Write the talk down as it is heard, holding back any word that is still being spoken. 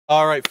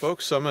Alright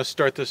folks, so I'm going to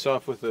start this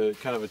off with a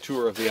kind of a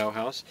tour of the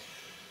outhouse.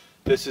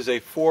 This is a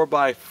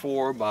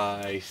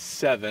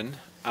 4x4x7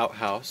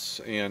 outhouse,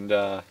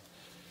 and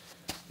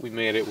we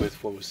made it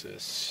with, what was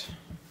this?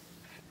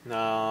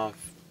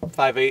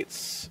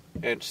 5/8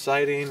 inch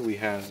siding. We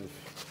have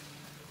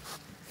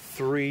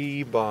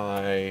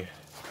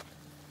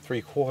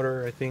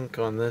 3x3/4 I think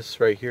on this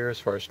right here as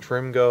far as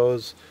trim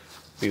goes.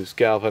 We use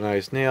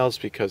galvanized nails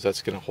because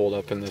that's going to hold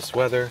up in this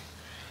weather.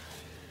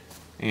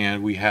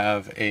 And we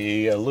have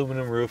a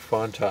aluminum roof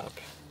on top,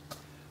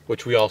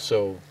 which we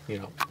also,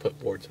 put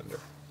boards under.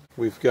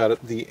 We've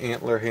got the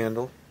antler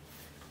handle,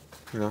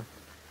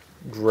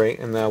 great.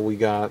 And now we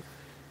got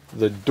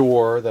the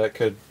door that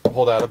could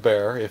hold out a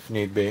bear if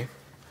need be.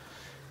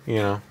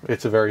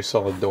 It's a very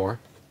solid door.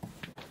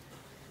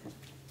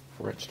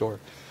 Rich door.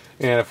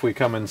 And if we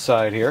come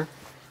inside here,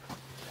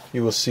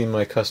 you will see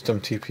my custom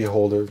TP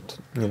holder,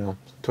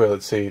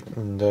 toilet seat,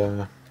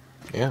 and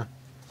yeah.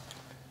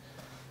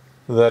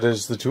 That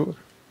is the tour.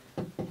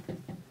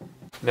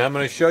 Now I'm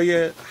going to show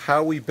you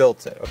how we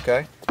built it,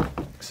 okay?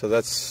 So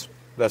that's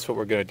what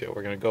we're going to do.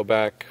 We're going to go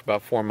back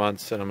about 4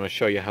 months and I'm going to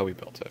show you how we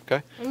built it,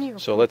 okay?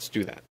 So let's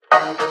do that.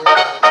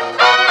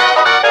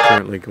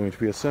 Currently going to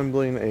be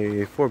assembling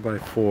a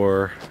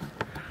 4x4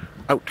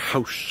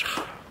 outhouse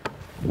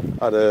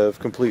out of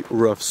complete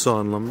rough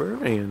sawn lumber,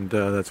 and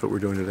that's what we're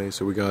doing today.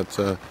 So we got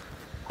the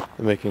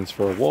makings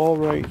for a wall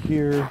right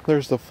here.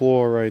 There's the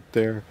floor right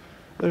there.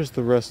 There's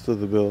the rest of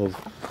the build.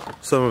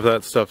 Some of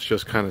that stuff's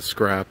just kind of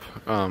scrap.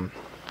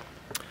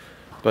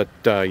 But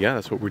yeah,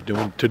 that's what we're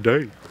doing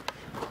today.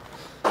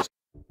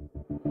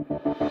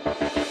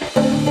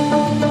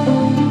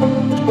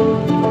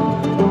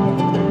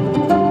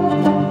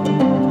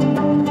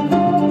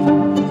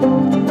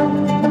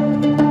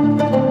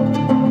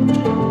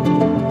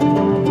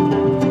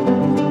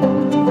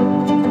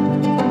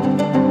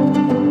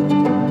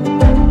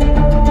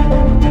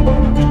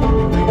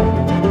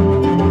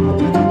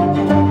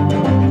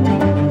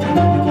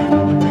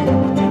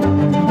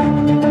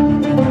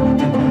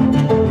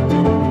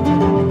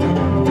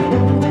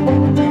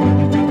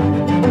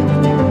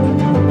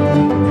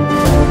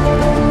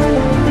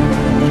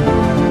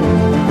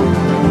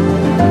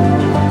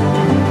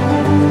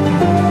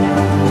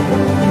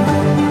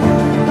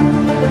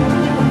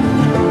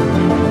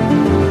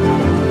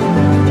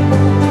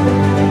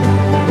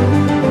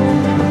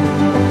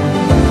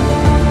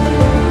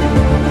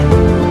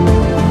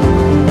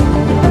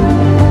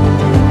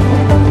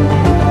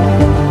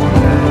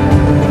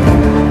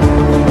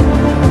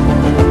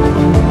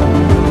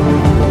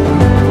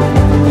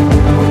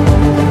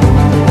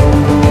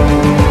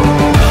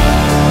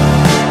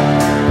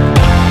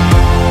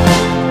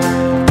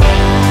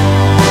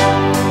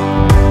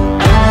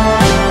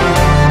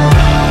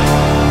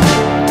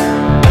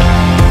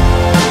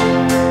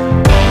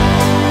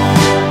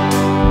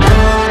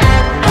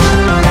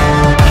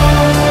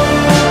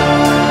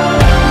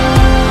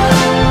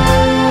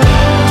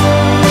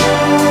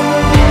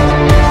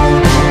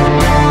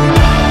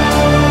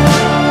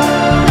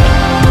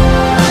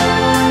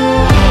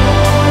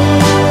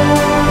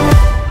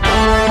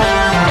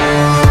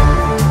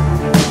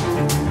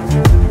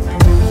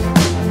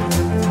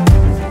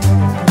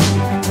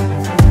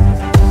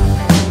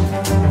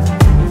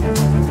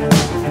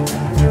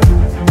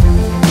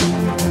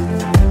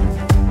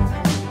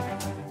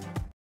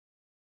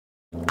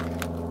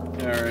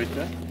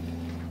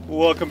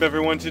 Welcome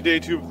everyone to day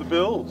 2 of the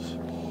build.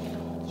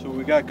 So what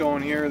we got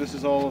going here, this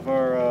is all of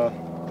our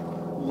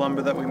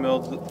lumber that we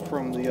milled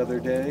from the other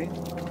day.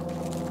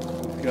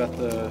 We've got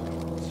the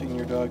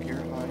senior dog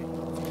here, hi.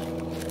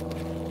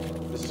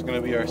 This is going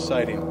to be our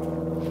siding,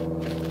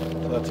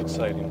 so that's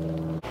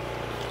exciting.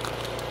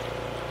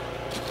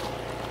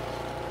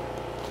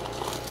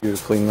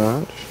 Beautifully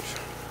notched.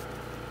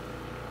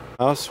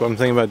 What I'm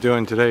thinking about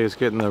doing today is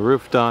getting the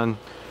roof done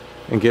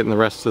and getting the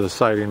rest of the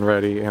siding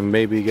ready, and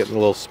maybe getting a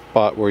little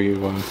spot where you,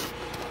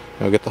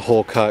 get the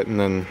hole cut, and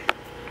then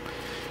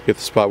get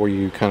the spot where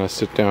you kind of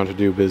sit down to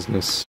do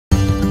business.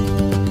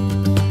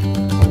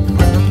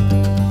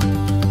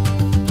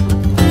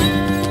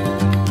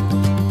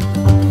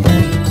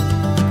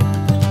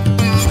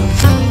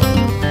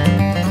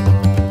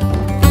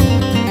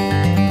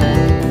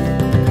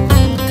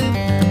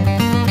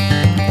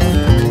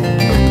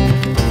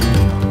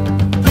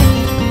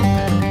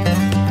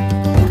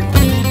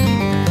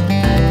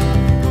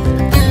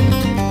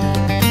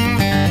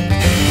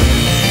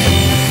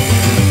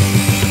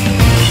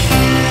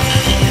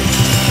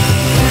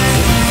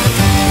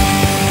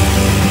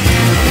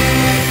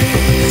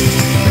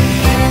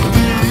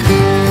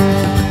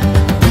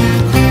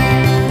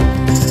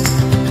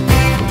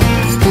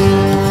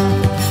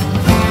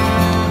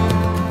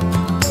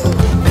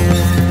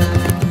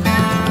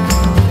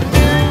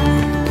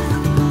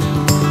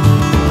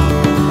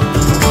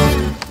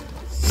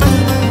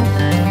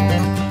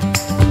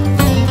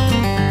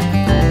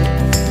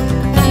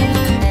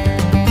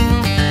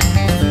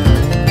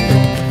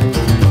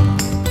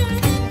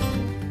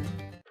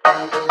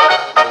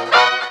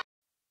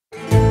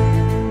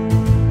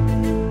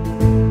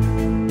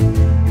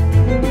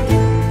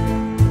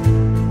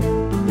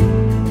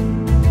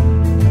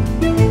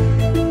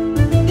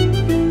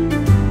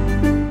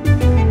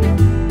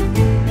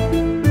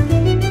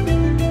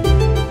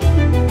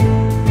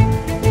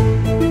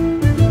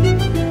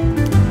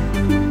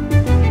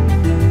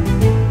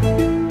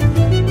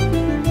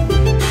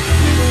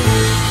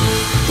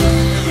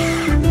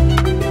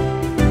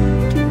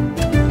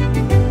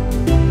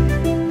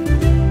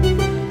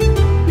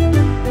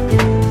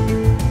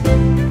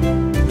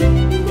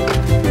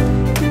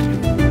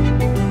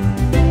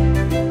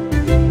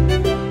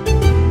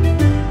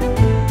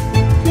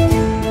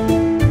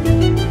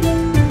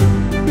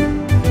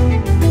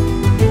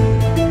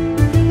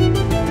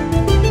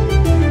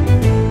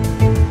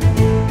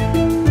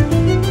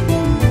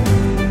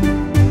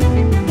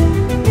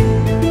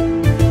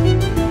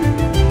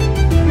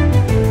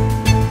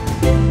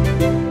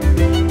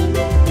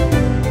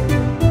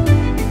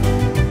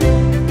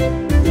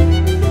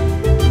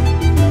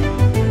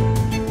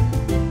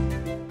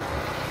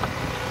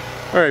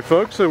 Alright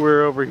folks, so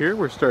we're over here.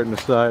 We're starting the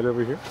side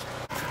over here.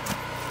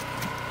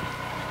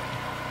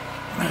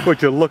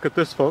 Would you look at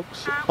this,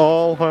 folks?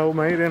 All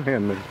homemade and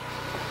handmade.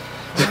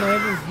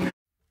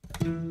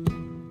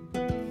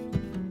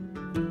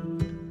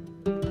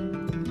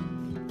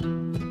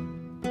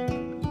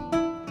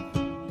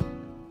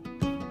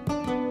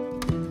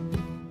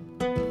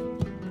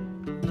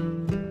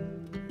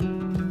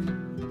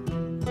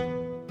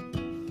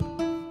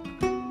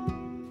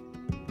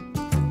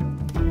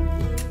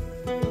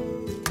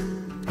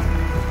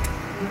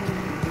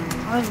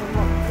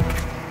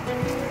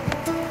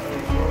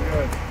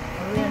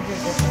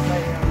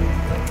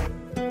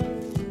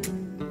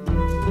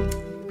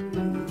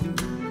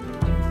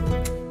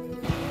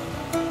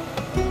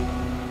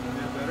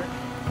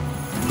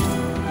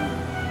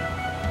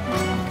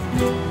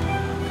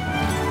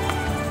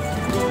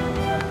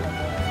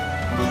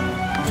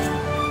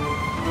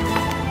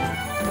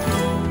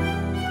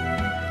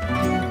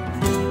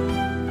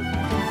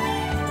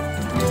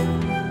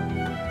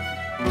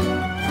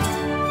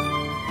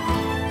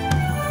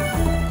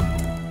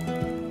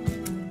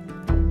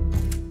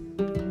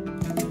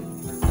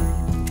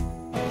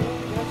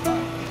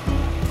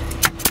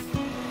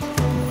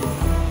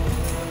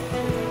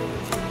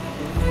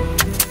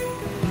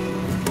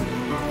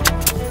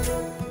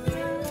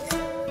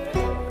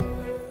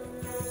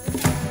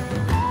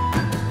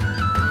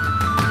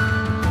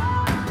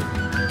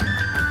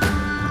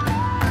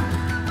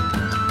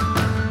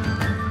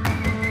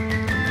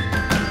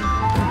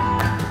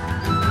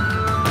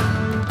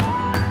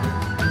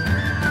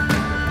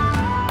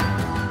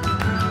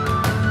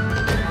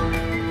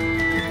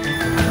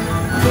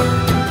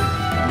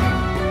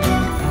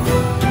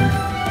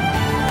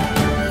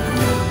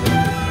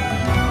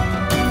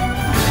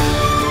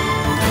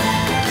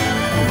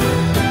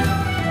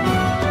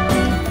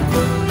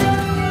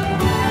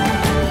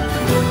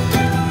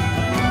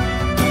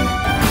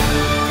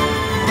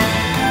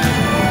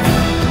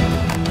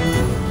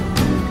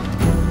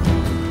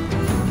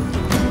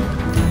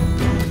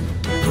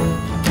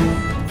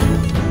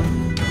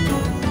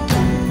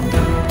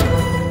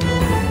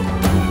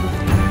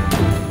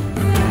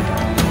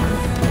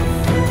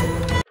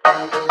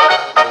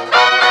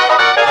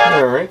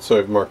 So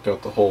I've marked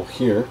out the hole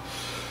here.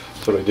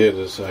 So what I did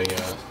is I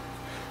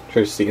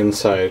traced the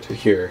inside to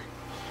here,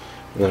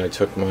 and then I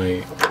took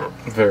my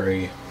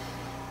very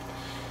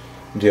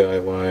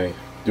DIY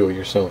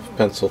do-it-yourself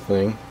pencil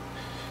thing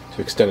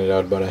to extend it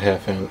out about a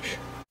 ½ inch.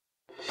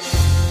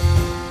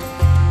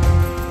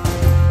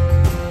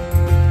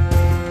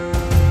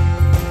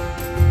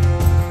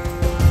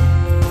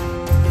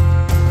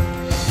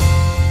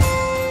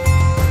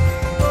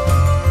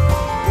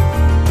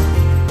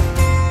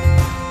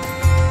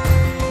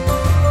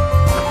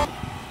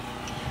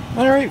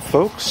 Alright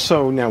folks,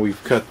 so now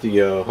we've cut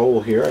the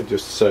hole here. I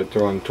just decided to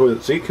throw on the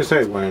toilet seat because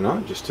hey, why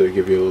not? Just to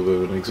give you a little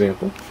bit of an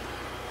example.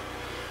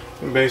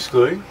 And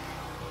basically,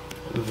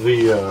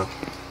 the,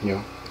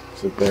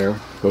 sit there,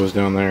 goes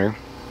down there.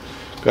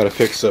 Got to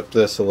fix up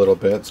this a little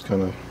bit. It's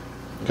kind of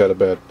got a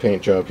bad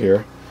paint job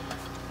here.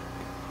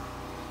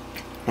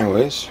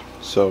 Anyways,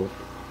 so,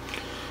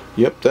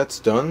 yep, that's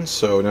done.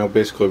 So now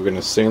basically we're going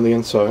to sand the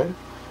inside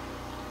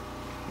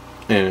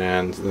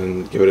and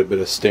then give it a bit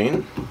of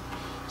stain.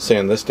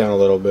 Sand this down a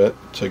little bit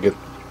to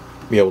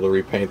be able to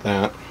repaint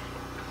that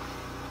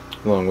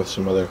along with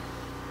some other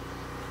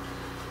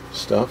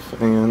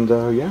stuff, and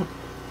yeah.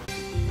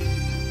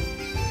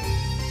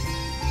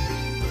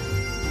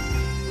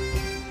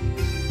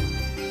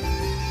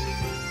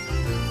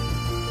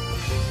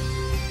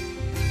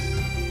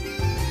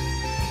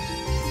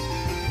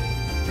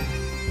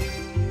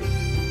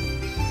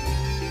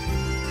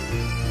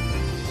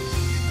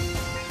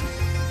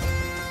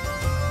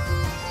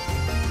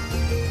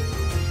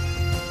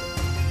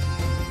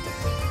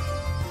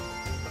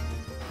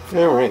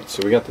 Alright,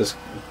 so we got this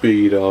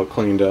bead all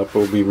cleaned up.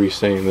 We'll be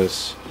restaining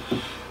this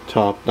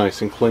top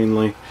nice and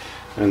cleanly,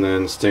 and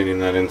then staining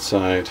that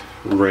inside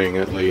ring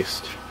at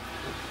least.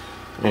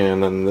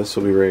 And then this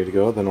will be ready to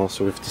go. Then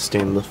also we have to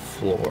stain the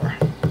floor.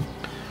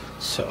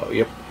 So,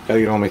 yep, gotta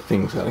get all my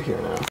things out of here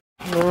now.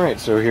 Alright,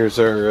 so here's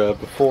our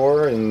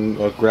before,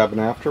 and I'll grab an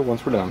after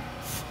once we're done.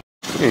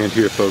 And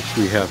here, folks,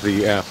 we have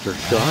the after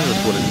shot.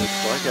 That's what it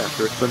looks like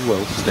after it's been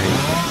well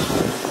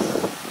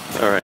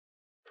stained. Alright.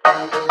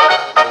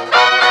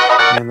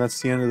 And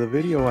that's the end of the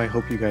video. I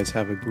hope you guys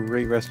have a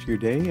great rest of your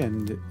day,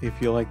 and if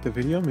you like the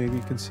video, maybe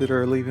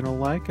consider leaving a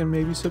like and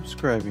maybe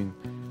subscribing.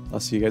 I'll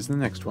see you guys in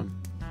the next one.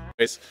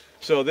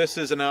 So this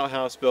is an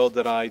outhouse build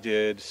that I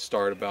did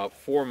start about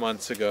 4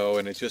 months ago,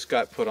 and it just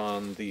got put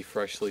on the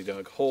freshly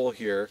dug hole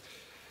here.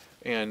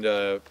 And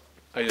I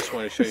just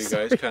want to show you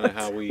guys kind of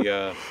how we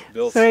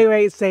built. Sorry,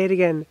 wait, say it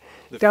again.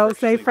 Don't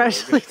say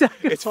freshly dug.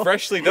 It's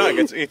freshly dug.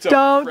 It's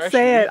Don't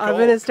say it. I'm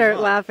going to start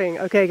laughing.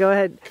 Okay, go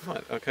ahead. Come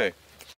on. Okay.